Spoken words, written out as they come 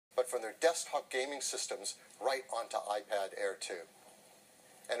from their desktop gaming systems right onto iPad Air 2.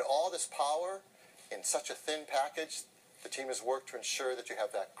 And all this power in such a thin package, the team has worked to ensure that you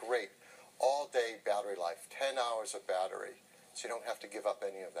have that great all-day battery life, 10 hours of battery, so you don't have to give up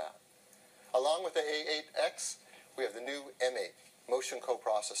any of that. Along with the A8X, we have the new M8 motion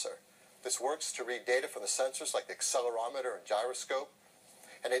coprocessor. This works to read data from the sensors like the accelerometer and gyroscope,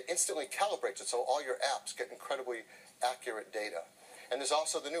 and it instantly calibrates it so all your apps get incredibly accurate data. And there's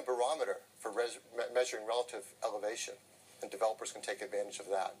also the new barometer for measuring relative elevation, and developers can take advantage of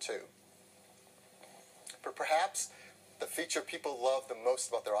that too. But perhaps the feature people love the most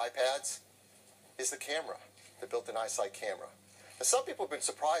about their iPads is the camera, the built-in iSight camera. Now, some people have been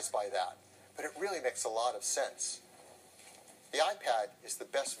surprised by that, but it really makes a lot of sense. The iPad is the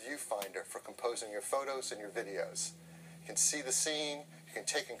best viewfinder for composing your photos and your videos. You can see the scene, you can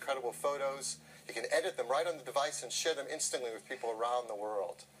take incredible photos, you can edit them right on the device and share them instantly with people around the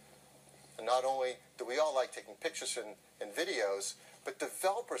world. And not only do we all like taking pictures and videos, but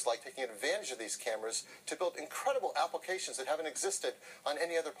developers like taking advantage of these cameras to build incredible applications that haven't existed on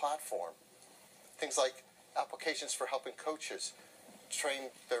any other platform. Things like applications for helping coaches train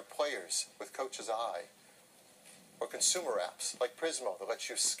their players with Coach's Eye, or consumer apps like Prismo that lets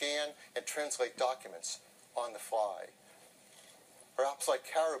you scan and translate documents on the fly, or apps like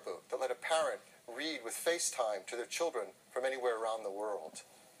Caribou that let a parent read with FaceTime to their children from anywhere around the world,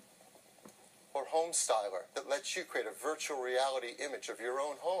 or Home Styler that lets you create a virtual reality image of your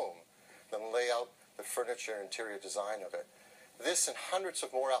own home, then lay out the furniture and interior design of it. This and hundreds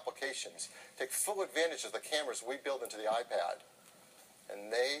of more applications take full advantage of the cameras we build into the iPad.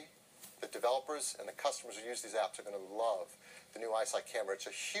 And the developers and the customers who use these apps are going to love the new iSight camera. It's a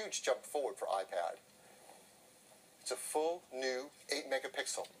huge jump forward for iPad. It's a full new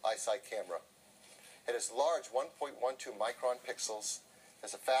 8-megapixel iSight camera. It has large 1.12 micron pixels,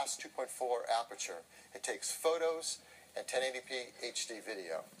 has a fast 2.4 aperture. It takes photos and 1080p HD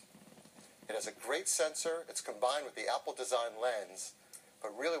video. It has a great sensor. It's combined with the Apple design lens,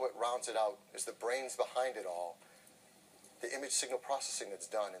 but really what rounds it out is the brains behind it all, the image signal processing that's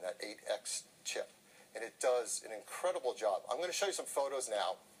done in that 8X chip. And it does an incredible job. I'm going to show you some photos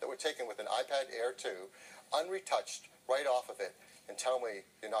now that were taken with an iPad Air 2, unretouched, right off of it, and tell me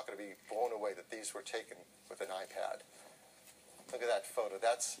you're not going to be blown away that these were taken with an iPad. Look at that photo.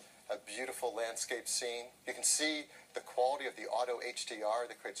 That's a beautiful landscape scene. You can see the quality of the auto HDR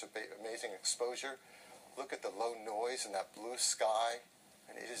that creates amazing exposure. Look at the low noise and that blue sky,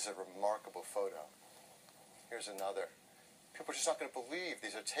 and it is a remarkable photo. Here's another. People are just not going to believe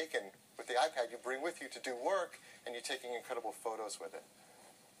these are taken with the iPad you bring with you to do work, and you're taking incredible photos with it.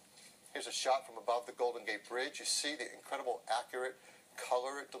 Here's a shot from above the Golden Gate Bridge. You see the incredible accurate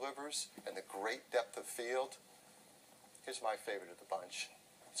color it delivers and the great depth of field. Here's my favorite of the bunch.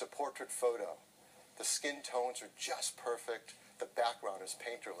 It's a portrait photo. The skin tones are just perfect. The background is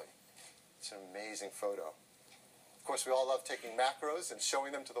painterly. It's an amazing photo. Of course, we all love taking macros and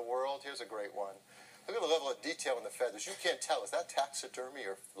showing them to the world. Here's a great one. Look at the level of detail in the feathers. You can't tell. Is that taxidermy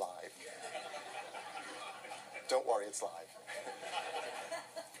or live? Don't worry, it's live.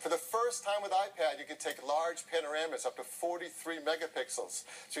 For the first time with iPad, you can take large panoramas up to 43 megapixels.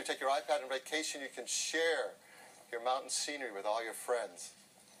 So you take your iPad on vacation, you can share your mountain scenery with all your friends.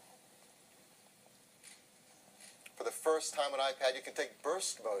 For the first time on iPad, you can take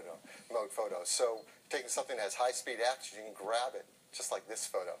burst mode photos. So taking something that has high-speed action, you can grab it, just like this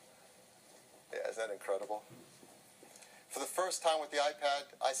photo. Yeah, isn't that incredible? For the first time with the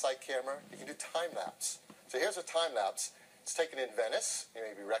iPad iSight camera, you can do time-lapse. So here's a time-lapse. It's taken in Venice. You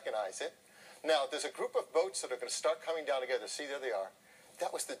maybe recognize it. Now, there's a group of boats that are going to start coming down together. See, there they are.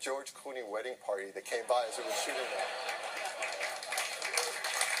 That was the George Clooney wedding party that came by as we were shooting that.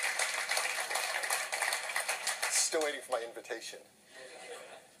 Still waiting for my invitation.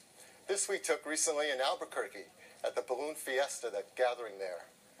 This we took recently in Albuquerque at the Balloon Fiesta, that gathering there.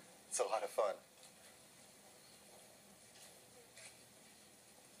 It's a lot of fun.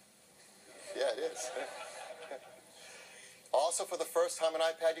 Yeah, it is. Also, for the first time on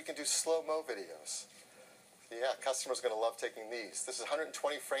iPad, you can do slow-mo videos. Yeah, customers are going to love taking these. This is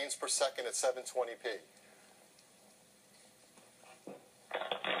 120 frames per second at 720p.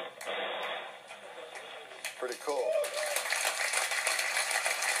 Pretty cool.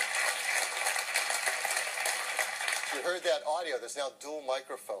 You heard that audio. There's now dual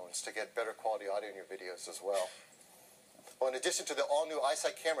microphones to get better quality audio in your videos as well. Well, in addition to the all-new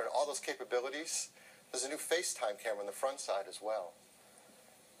iSight camera and all those capabilities, there's a new FaceTime camera on the front side as well.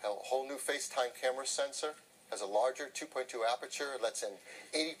 A whole new FaceTime camera sensor. Has a larger 2.2 aperture, lets in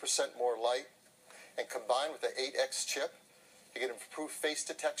 80% more light, and combined with the 8X chip, You get improved face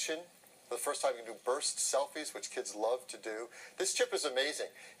detection. For the first time, you can do burst selfies, which kids love to do. This chip is amazing.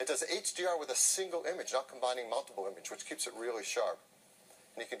 It does HDR with a single image, not combining multiple images, which keeps it really sharp.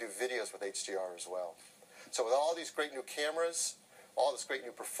 And you can do videos with HDR as well. So with all these great new cameras, all this great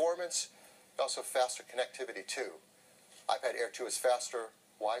new performance, also faster connectivity too. iPad Air 2 is faster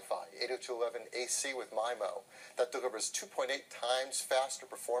Wi-Fi, 802.11 AC with MIMO. That delivers 2.8 times faster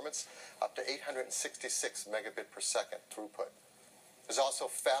performance, up to 866 megabit per second throughput. There's also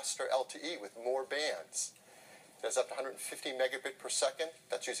faster LTE with more bands. There's up to 150 megabit per second.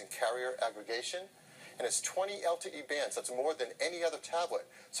 That's using carrier aggregation. And it's 20 LTE bands. That's more than any other tablet.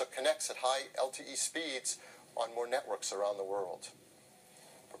 So it connects at high LTE speeds on more networks around the world.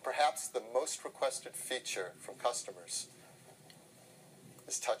 But perhaps the most requested feature from customers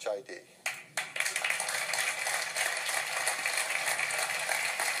is Touch ID.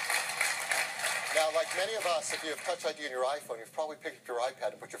 Now, like many of us, if you have Touch ID on your iPhone, you've probably picked up your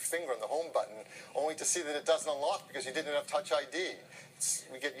iPad and put your finger on the home button, only to see that it doesn't unlock because you didn't have Touch ID.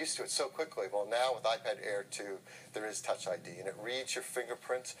 We get used to it so quickly. Well, now with iPad Air 2, there is Touch ID, and it reads your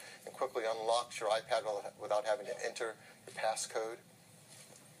fingerprint and quickly unlocks your iPad without having to enter your passcode.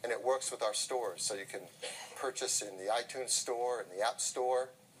 And it works with our stores, so you can purchase in the iTunes Store and the App Store.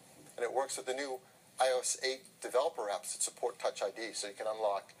 And it works with the new iOS 8 developer apps that support Touch ID, so you can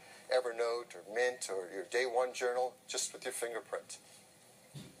unlock Evernote or Mint or your Day One journal just with your fingerprint.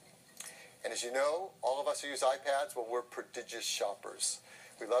 And as you know, all of us who use iPads, well, we're prodigious shoppers.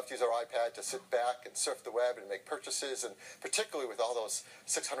 We love to use our iPad to sit back and surf the web and make purchases, and particularly with all those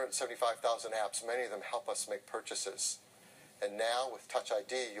 675,000 apps, many of them help us make purchases. And now with Touch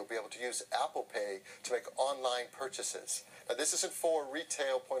ID, you'll be able to use Apple Pay to make online purchases. Now, this isn't for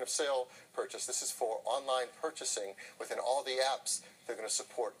retail point-of-sale purchase. This is for online purchasing within all the apps. They're going to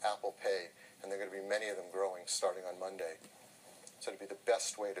support Apple Pay, and there are going to be many of them growing starting on Monday. So it'll be the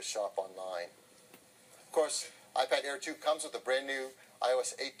best way to shop online. Of course, iPad Air 2 comes with a brand new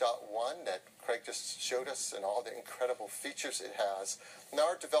iOS 8.1 that Craig just showed us and all the incredible features it has. And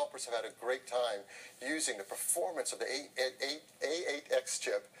our developers have had a great time using the performance of the A8X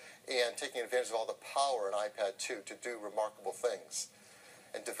chip and taking advantage of all the power in iPad 2 to do remarkable things.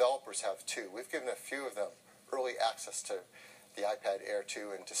 And developers have too. We've given a few of them early access to the iPad Air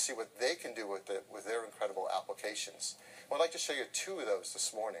 2 and to see what they can do with their incredible applications. I'd like to show you two of those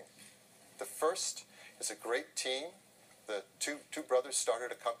this morning. The first is a great team. The two brothers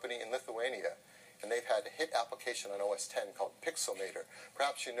started a company in Lithuania, and they've had a hit application on OS X called Pixelmator.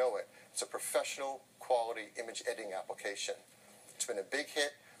 Perhaps you know it. It's a professional quality image editing application. It's been a big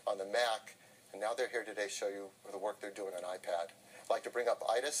hit on the Mac, and now they're here today to show you the work they're doing on iPad. I'd like to bring up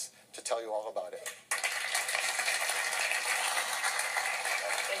Idis to tell you all about it.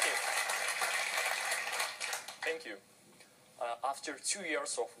 Thank you. Thank you. After 2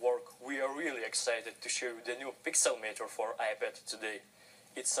 years of work, we are really excited to show you the new Pixelmator for iPad today.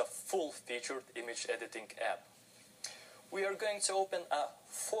 It's a full-featured image editing app. We are going to open a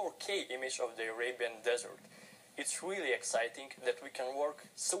 4K image of the Arabian Desert. It's really exciting that we can work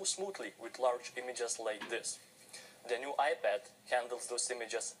so smoothly with large images like this. The new iPad handles those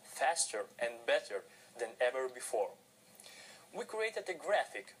images faster and better than ever before. We created a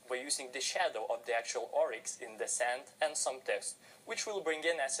graphic by using the shadow of the actual oryx in the sand and some text, which we'll bring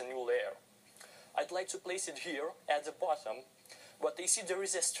in as a new layer. I'd like to place it here at the bottom, but I see there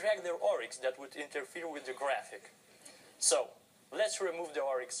is a straggler oryx that would interfere with the graphic. So, let's remove the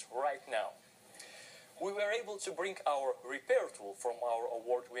oryx right now. We were able to bring our repair tool from our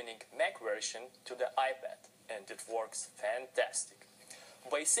award-winning Mac version to the iPad, and it works fantastic.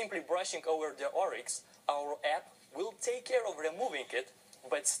 By simply brushing over the oryx, our app will take care of removing it,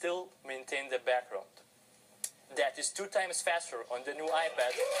 but still maintain the background. That is 2 times faster on the new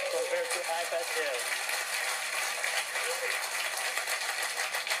iPad compared to iPad Air.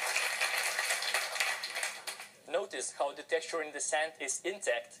 Notice how the texture in the sand is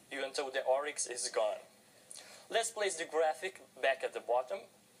intact even though the oryx is gone. Let's place the graphic back at the bottom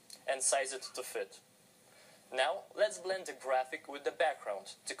and size it to fit. Now, let's blend the graphic with the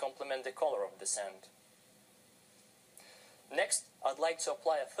background to complement the color of the sand. Next, I'd like to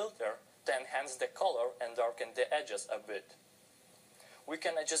apply a filter to enhance the color and darken the edges a bit. We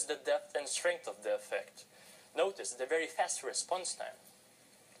can adjust the depth and strength of the effect. Notice the very fast response time.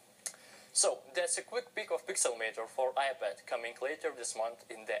 So, that's a quick peek of Pixelmator for iPad coming later this month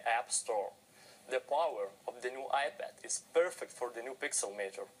in the App Store. The power of the new iPad is perfect for the new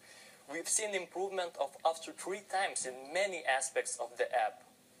Pixelmator. We've seen improvement of up to 3 times in many aspects of the app.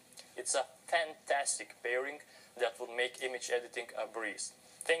 It's a fantastic pairing that will make image editing a breeze.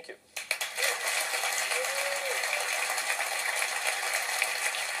 Thank you.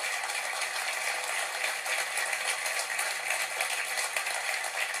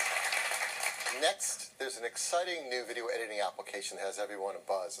 Next, there's an exciting new video editing application that has everyone a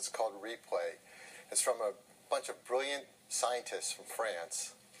buzz. It's called Replay. It's from a bunch of brilliant scientists from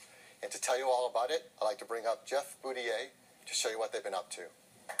France. And to tell you all about it, I'd like to bring up Jeff Boudier to show you what they've been up to.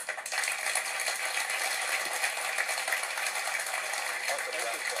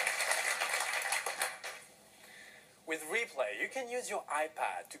 With Replay, you can use your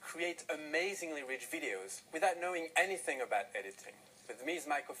iPad to create amazingly rich videos without knowing anything about editing. With me is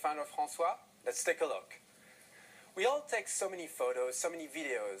my co-founder François. Let's take a look. We all take so many photos, so many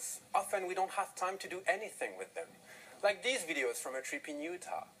videos. Often we don't have time to do anything with them. Like these videos from a trip in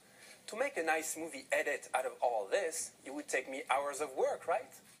Utah. To make a nice movie edit out of all this, it would take me hours of work, right?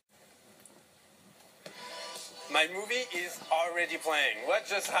 My movie is already playing. What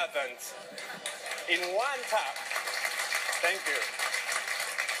just happened? In one tap. Thank you.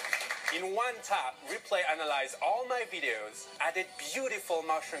 In one tap, Replay analyzed all my videos, added beautiful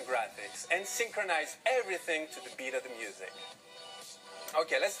motion graphics, and synchronized everything to the beat of the music.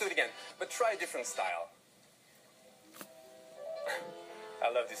 Okay, let's do it again, but try a different style.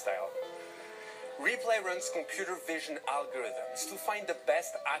 I love this style. Replay runs computer vision algorithms to find the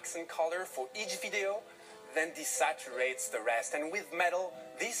best accent color for each video, then desaturates the rest. And with Metal,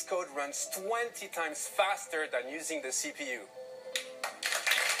 this code runs 20 times faster than using the CPU.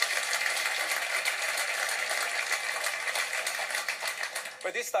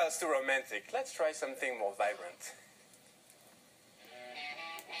 But this style is too romantic. Let's try something more vibrant.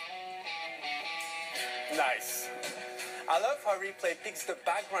 Nice. I love how Replay picks the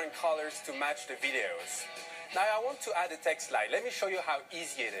background colors to match the videos. Now I want to add a text slide. Let me show you how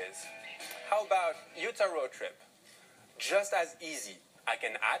easy it is. How about Utah road trip? Just as easy. I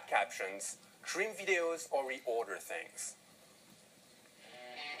can add captions, trim videos, or reorder things.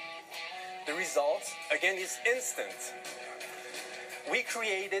 The result, again, is instant. We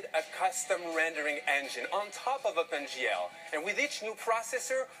created a custom rendering engine on top of OpenGL, and with each new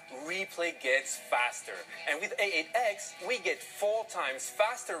processor, Replay gets faster. And with A8X, we get 4 times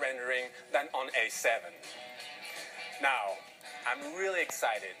faster rendering than on A7. Now, I'm really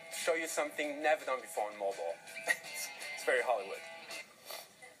excited to show you something never done before on mobile. It's very Hollywood.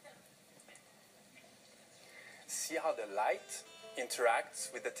 See how the light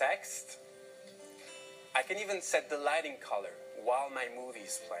interacts with the text? I can even set the lighting color while my movie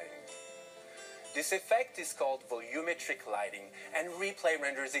is playing. This effect is called volumetric lighting, and Replay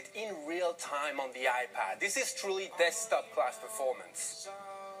renders it in real time on the iPad. This is truly desktop class performance.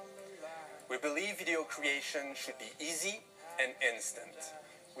 We believe video creation should be easy and instant.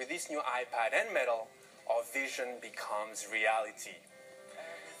 With this new iPad and Metal, our vision becomes reality.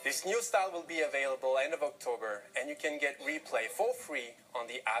 This new style will be available end of October, and you can get Replay for free on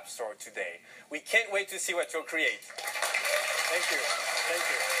the App Store today. We can't wait to see what you'll create. Thank you. Thank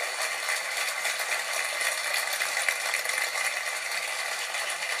you.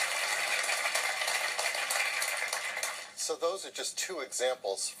 So those are just 2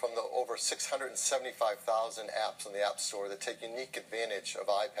 examples from the over 675,000 apps on the App Store that take unique advantage of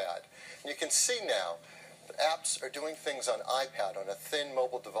iPad. And you can see now that apps are doing things on iPad on a thin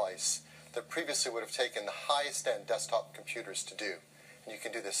mobile device that previously would have taken the highest end desktop computers to do. And you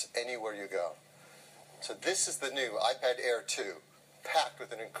can do this anywhere you go. So this is the new iPad Air 2, packed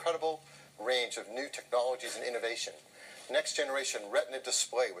with an incredible range of new technologies and innovation. Next generation Retina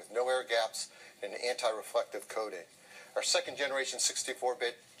display with no air gaps and anti-reflective coating. Our second generation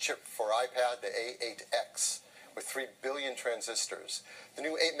 64-bit chip for iPad, the A8X, with 3 billion transistors. The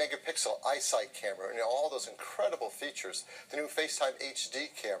new 8-megapixel iSight camera and all those incredible features. The new FaceTime HD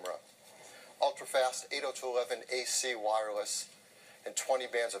camera. Ultra-fast 802.11 AC wireless and 20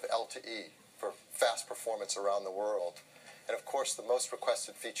 bands of LTE for fast performance around the world. And of course, the most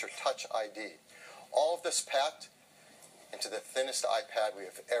requested feature, Touch ID. All of this packed into the thinnest iPad we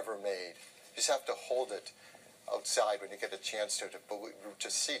have ever made. You just have to hold it outside when you get a chance to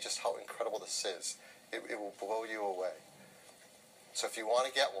see just how incredible this is. It will blow you away. So if you want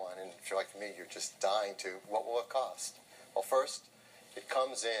to get one, and if you're like me, you're just dying to, what will it cost? Well, first, it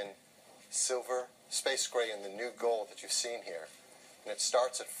comes in silver, space gray, and the new gold that you've seen here. And it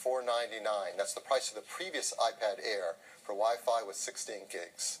starts at $499. That's the price of the previous iPad Air for Wi-Fi with 16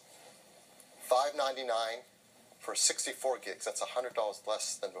 gigs. $599 for 64 gigs. That's $100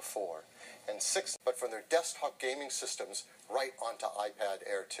 less than before. And but from their desktop gaming systems right onto iPad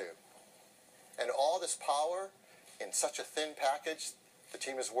Air 2. And all this power in such a thin package, the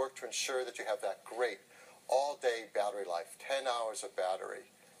team has worked to ensure that you have that great all-day battery life, 10 hours of battery,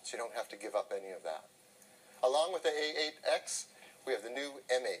 so you don't have to give up any of that. Along with the A8X, we have the new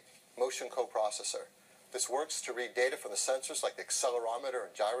M8 motion coprocessor. This works to read data from the sensors like the accelerometer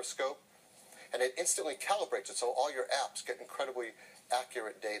and gyroscope. And it instantly calibrates it so all your apps get incredibly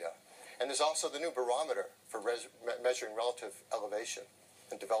accurate data. And there's also the new barometer for measuring relative elevation,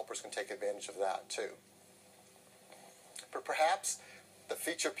 and developers can take advantage of that too. But perhaps the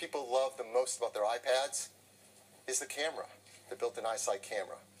feature people love the most about their iPads is the camera, the built-in iSight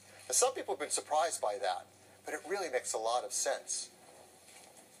camera. Now, some people have been surprised by that, but it really makes a lot of sense.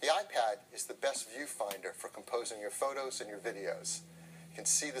 The iPad is the best viewfinder for composing your photos and your videos. You can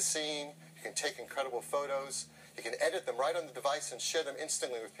see the scene, you can take incredible photos, you can edit them right on the device and share them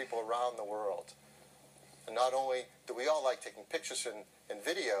instantly with people around the world. And not only do we all like taking pictures and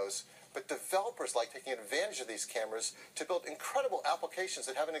videos, but developers like taking advantage of these cameras to build incredible applications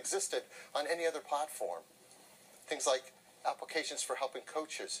that haven't existed on any other platform. Things like applications for helping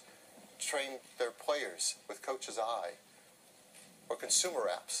coaches train their players with Coach's Eye, or consumer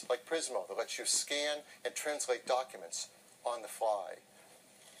apps like Prismo that lets you scan and translate documents on the fly,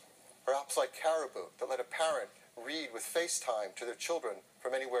 or apps like Caribou that let a parent read with FaceTime to their children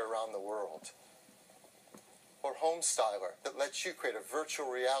from anywhere around the world, or Home Styler that lets you create a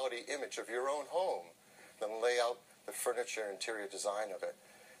virtual reality image of your own home, then lay out the furniture and interior design of it.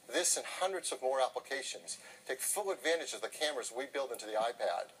 This and hundreds of more applications take full advantage of the cameras we build into the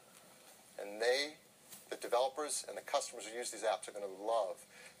iPad. And the developers and the customers who use these apps are going to love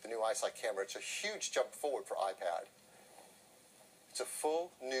the new iSight camera. It's a huge jump forward for iPad. It's a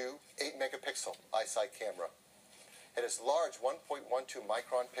full new 8 megapixel iSight camera. It has large 1.12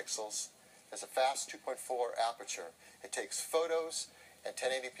 micron pixels, has a fast 2.4 aperture. It takes photos and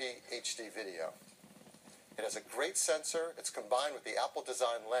 1080p HD video. It has a great sensor. It's combined with the Apple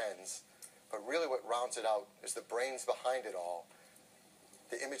design lens, but really what rounds it out is the brains behind it all,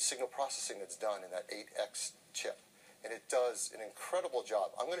 the image signal processing that's done in that 8X chip. And it does an incredible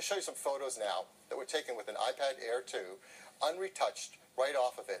job. I'm going to show you some photos now that were taken with an iPad Air 2, unretouched, right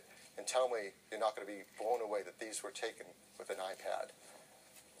off of it, and tell me you're not going to be blown away that these were taken with an iPad.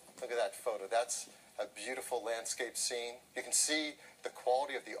 Look at that photo. That's a beautiful landscape scene. You can see the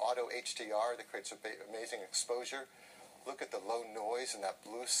quality of the auto HDR that creates amazing exposure. Look at the low noise and that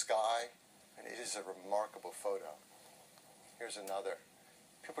blue sky, and it is a remarkable photo. Here's another.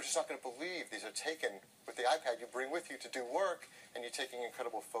 People are just not going to believe these are taken with the iPad you bring with you to do work, and you're taking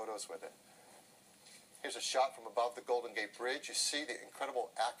incredible photos with it. Here's a shot from above the Golden Gate Bridge. You see the incredible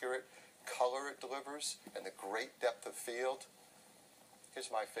accurate color it delivers and the great depth of field. Here's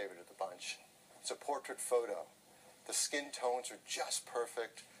my favorite of the bunch. It's a portrait photo. The skin tones are just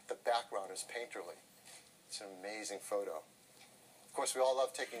perfect. The background is painterly. It's an amazing photo. Of course, we all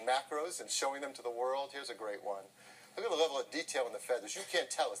love taking macros and showing them to the world. Here's a great one. Look at the level of detail in the feathers. You can't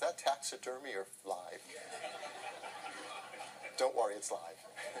tell. Is that taxidermy or live? Don't worry, it's live.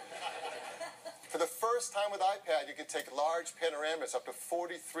 For the first time with iPad, you can take large panoramas up to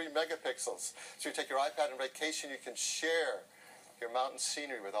 43 megapixels. So you take your iPad on vacation, you can share your mountain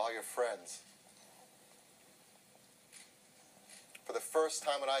scenery with all your friends. For the first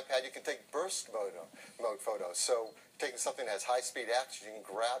time on iPad, you can take burst mode photos. So taking something that has high-speed action, you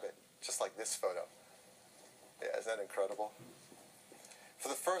can grab it, just like this photo. Yeah, isn't that incredible? For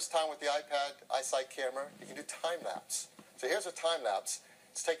the first time with the iPad iSight camera, you can do time-lapse. So here's a time-lapse.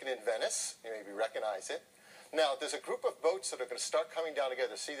 It's taken in Venice. You maybe recognize it. Now, there's a group of boats that are going to start coming down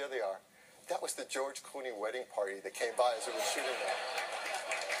together. See, there they are. That was the George Clooney wedding party that came by as we were shooting that.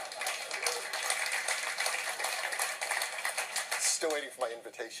 Still waiting for my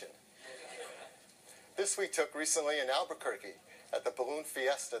invitation. This we took recently in Albuquerque at the Balloon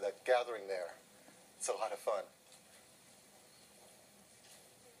Fiesta, that gathering there. It's a lot of fun.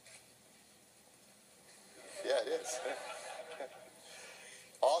 Yeah, it is.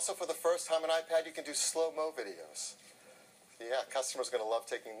 Also, for the first time on iPad, you can do slow-mo videos. Yeah, customers are going to love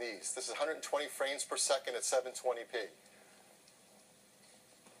taking these. This is 120 frames per second at 720p.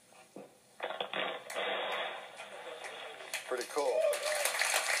 Pretty cool.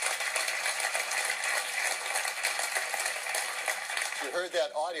 You heard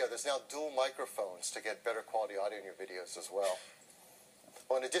that audio. There's now dual microphones to get better quality audio in your videos as well.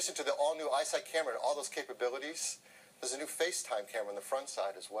 Well, in addition to the all-new iSight camera and all those capabilities, there's a new FaceTime camera on the front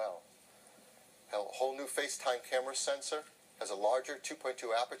side as well. A whole new FaceTime camera sensor. Has a larger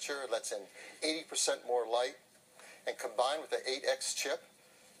 2.2 aperture, lets in 80% more light, and combined with the 8X chip,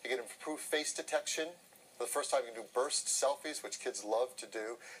 you get improved face detection. For the first time, you can do burst selfies, which kids love to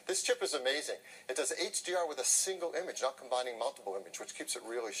do. This chip is amazing. It does HDR with a single image, not combining multiple images, which keeps it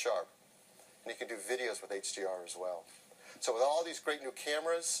really sharp. And you can do videos with HDR as well. So with all these great new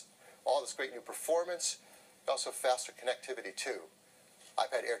cameras, all this great new performance, also faster connectivity too.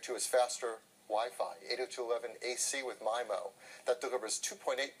 iPad Air 2 is faster Wi-Fi, 802.11ac with MIMO. That delivers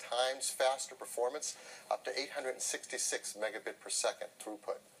 2.8 times faster performance, up to 866 megabit per second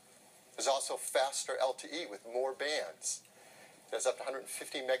throughput. There's also faster LTE with more bands. There's up to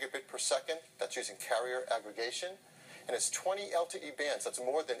 150 megabit per second. That's using carrier aggregation. And it's 20 LTE bands. That's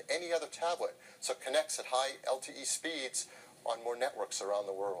more than any other tablet. So it connects at high LTE speeds on more networks around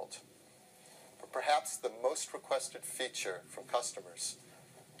the world. But perhaps the most requested feature from customers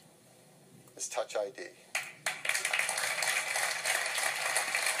is Touch ID.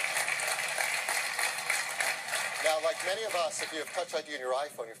 Now, like many of us, if you have Touch ID on your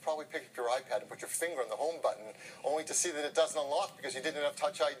iPhone, you've probably picked up your iPad and put your finger on the home button, only to see that it doesn't unlock because you didn't have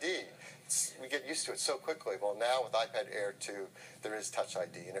Touch ID. We get used to it so quickly. Well, now with iPad Air 2, there is Touch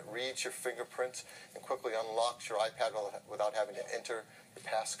ID, and it reads your fingerprint and quickly unlocks your iPad without having to enter your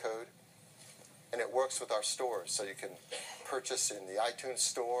passcode. And it works with our stores, so you can purchase in the iTunes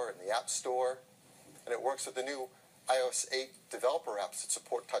Store and the App Store. And it works with the new iOS 8 developer apps that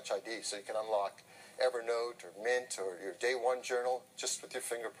support Touch ID, so you can unlock Evernote or Mint or your Day One journal just with your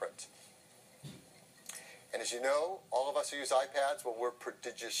fingerprint. And as you know, all of us who use iPads, well, we're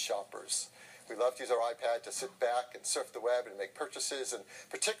prodigious shoppers. We love to use our iPad to sit back and surf the web and make purchases, and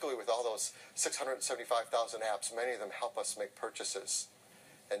particularly with all those 675,000 apps, many of them help us make purchases.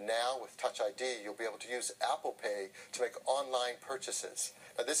 And now with Touch ID, you'll be able to use Apple Pay to make online purchases.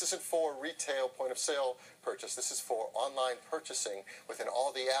 Now, this isn't for retail point-of-sale purchase. This is for online purchasing within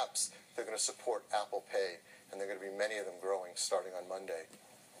all the apps. They're going to support Apple Pay, and there are going to be many of them growing starting on Monday.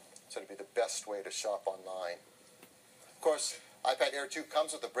 So it'll be the best way to shop online. Of course, iPad Air 2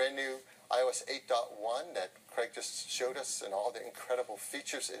 comes with a brand new iOS 8.1 that Craig just showed us and all the incredible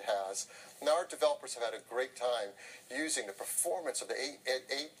features it has. Now our developers have had a great time using the performance of the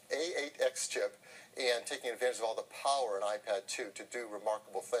A8X chip and taking advantage of all the power in iPad 2 to do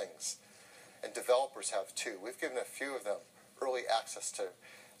remarkable things. And developers have too. We've given a few of them early access to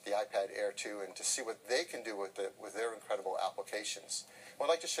the iPad Air 2 and to see what they can do with it with their incredible applications. I'd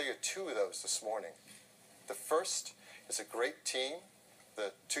like to show you two of those this morning. The first is a great team.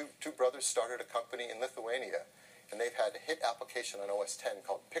 The two brothers started a company in Lithuania, and they've had a hit application on OS X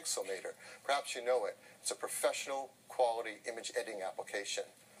called Pixelmator. Perhaps you know it. It's a professional quality image editing application.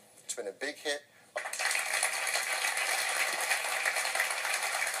 It's been a big hit.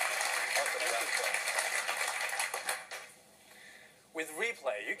 With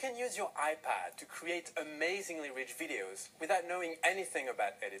Replay, you can use your iPad to create amazingly rich videos without knowing anything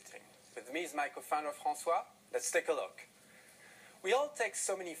about editing. With me is my co-founder François. Let's take a look. We all take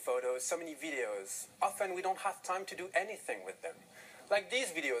so many photos, so many videos. Often we don't have time to do anything with them. Like these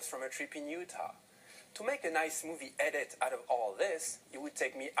videos from a trip in Utah. To make a nice movie edit out of all this, it would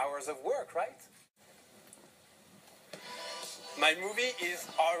take me hours of work, right? My movie is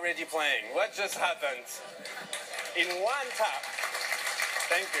already playing. What just happened? In one tap.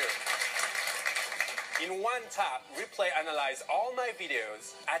 Thank you. In one tap, Replay analyzed all my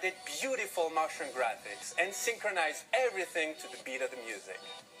videos, added beautiful motion graphics, and synchronized everything to the beat of the music.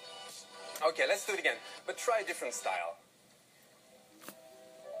 Okay, let's do it again, but try a different style.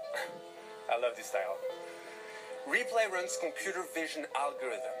 I love this style. Replay runs computer vision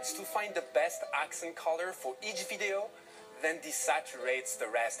algorithms to find the best accent color for each video, then desaturates the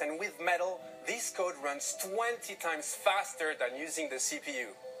rest. And with Metal, this code runs 20 times faster than using the CPU.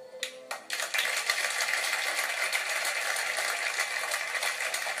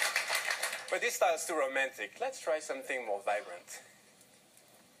 But this style is too romantic. Let's try something more vibrant.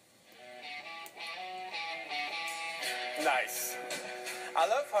 Nice. I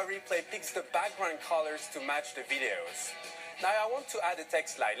love how Replay picks the background colors to match the videos. Now I want to add a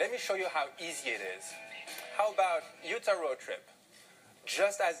text slide. Let me show you how easy it is. How about Utah road trip?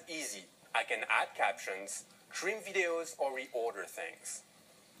 Just as easy. I can add captions, trim videos, or reorder things.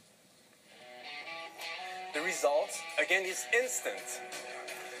 The result, again, is instant.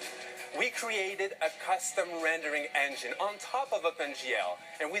 We created a custom rendering engine on top of OpenGL,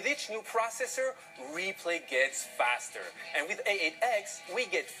 and with each new processor, Replay gets faster. And with A8X, we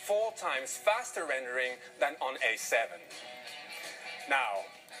get 4 times faster rendering than on A7. Now,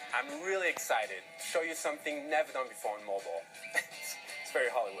 I'm really excited to show you something never done before on mobile. It's very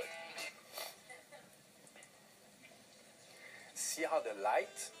Hollywood. See how the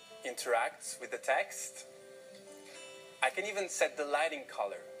light interacts with the text? I can even set the lighting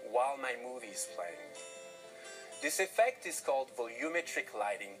color while my movie is playing. This effect is called volumetric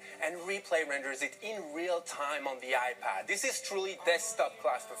lighting, and Replay renders it in real time on the iPad. This is truly desktop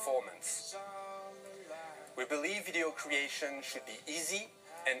class performance. We believe video creation should be easy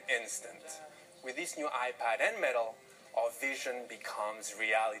and instant. With this new iPad and Metal, our vision becomes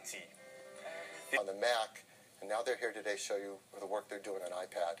reality. on the Mac, and now they're here today to show you the work they're doing on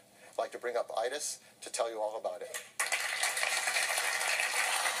iPad. I'd like to bring up Idis to tell you all about it.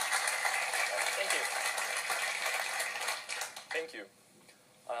 Thank you. Thank you.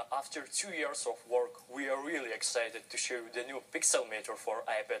 After 2 years of work, we are really excited to show you the new Pixelmator for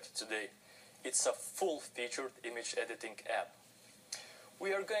iPad today. It's a full-featured image editing app.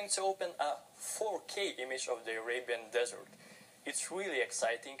 We are going to open a 4K image of the Arabian Desert. It's really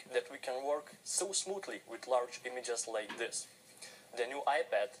exciting that we can work so smoothly with large images like this. The new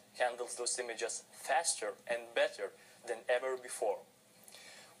iPad handles those images faster and better than ever before.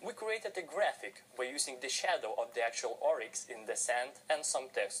 We created a graphic by using the shadow of the actual oryx in the sand and some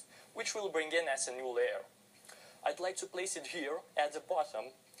text, which we'll bring in as a new layer. I'd like to place it here at the bottom,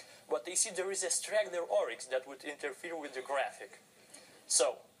 but I see there is a straggler oryx that would interfere with the graphic.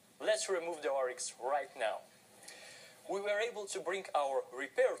 So, let's remove the oryx right now. We were able to bring our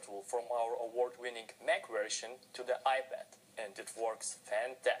repair tool from our award-winning Mac version to the iPad, and it works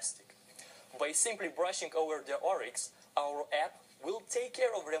fantastic. By simply brushing over the oryx, our app will take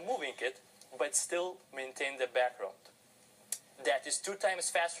care of removing it, but still maintain the background. That is 2 times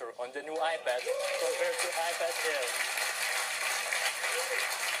faster on the new iPad compared to iPad Air.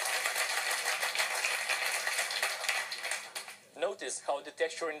 Notice how the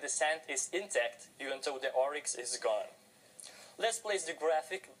texture in the sand is intact even though the oryx is gone. Let's place the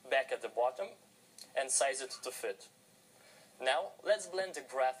graphic back at the bottom and size it to fit. Now, let's blend the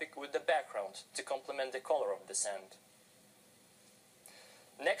graphic with the background to complement the color of the sand.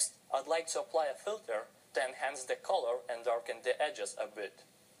 Next, I'd like to apply a filter to enhance the color and darken the edges a bit.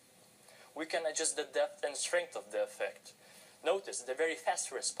 We can adjust the depth and strength of the effect. Notice the very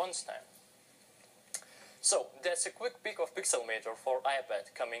fast response time. So, that's a quick peek of Pixelmator for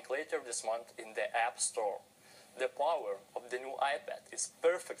iPad coming later this month in the App Store. The power of the new iPad is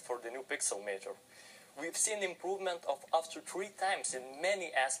perfect for the new Pixelmator. We've seen improvement of up to 3 times in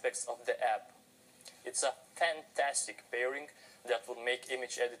many aspects of the app. It's a fantastic pairing that will make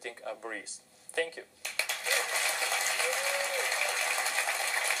image editing a breeze. Thank you.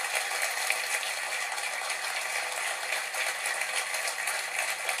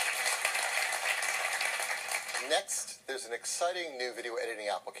 Next, there's an exciting new video editing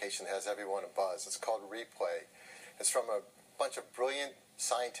application that has everyone a buzz. It's called Replay. It's from a bunch of brilliant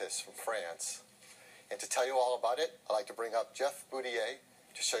scientists from France. And to tell you all about it, I'd like to bring up Jeff Boudier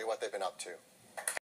to show you what they've been up to.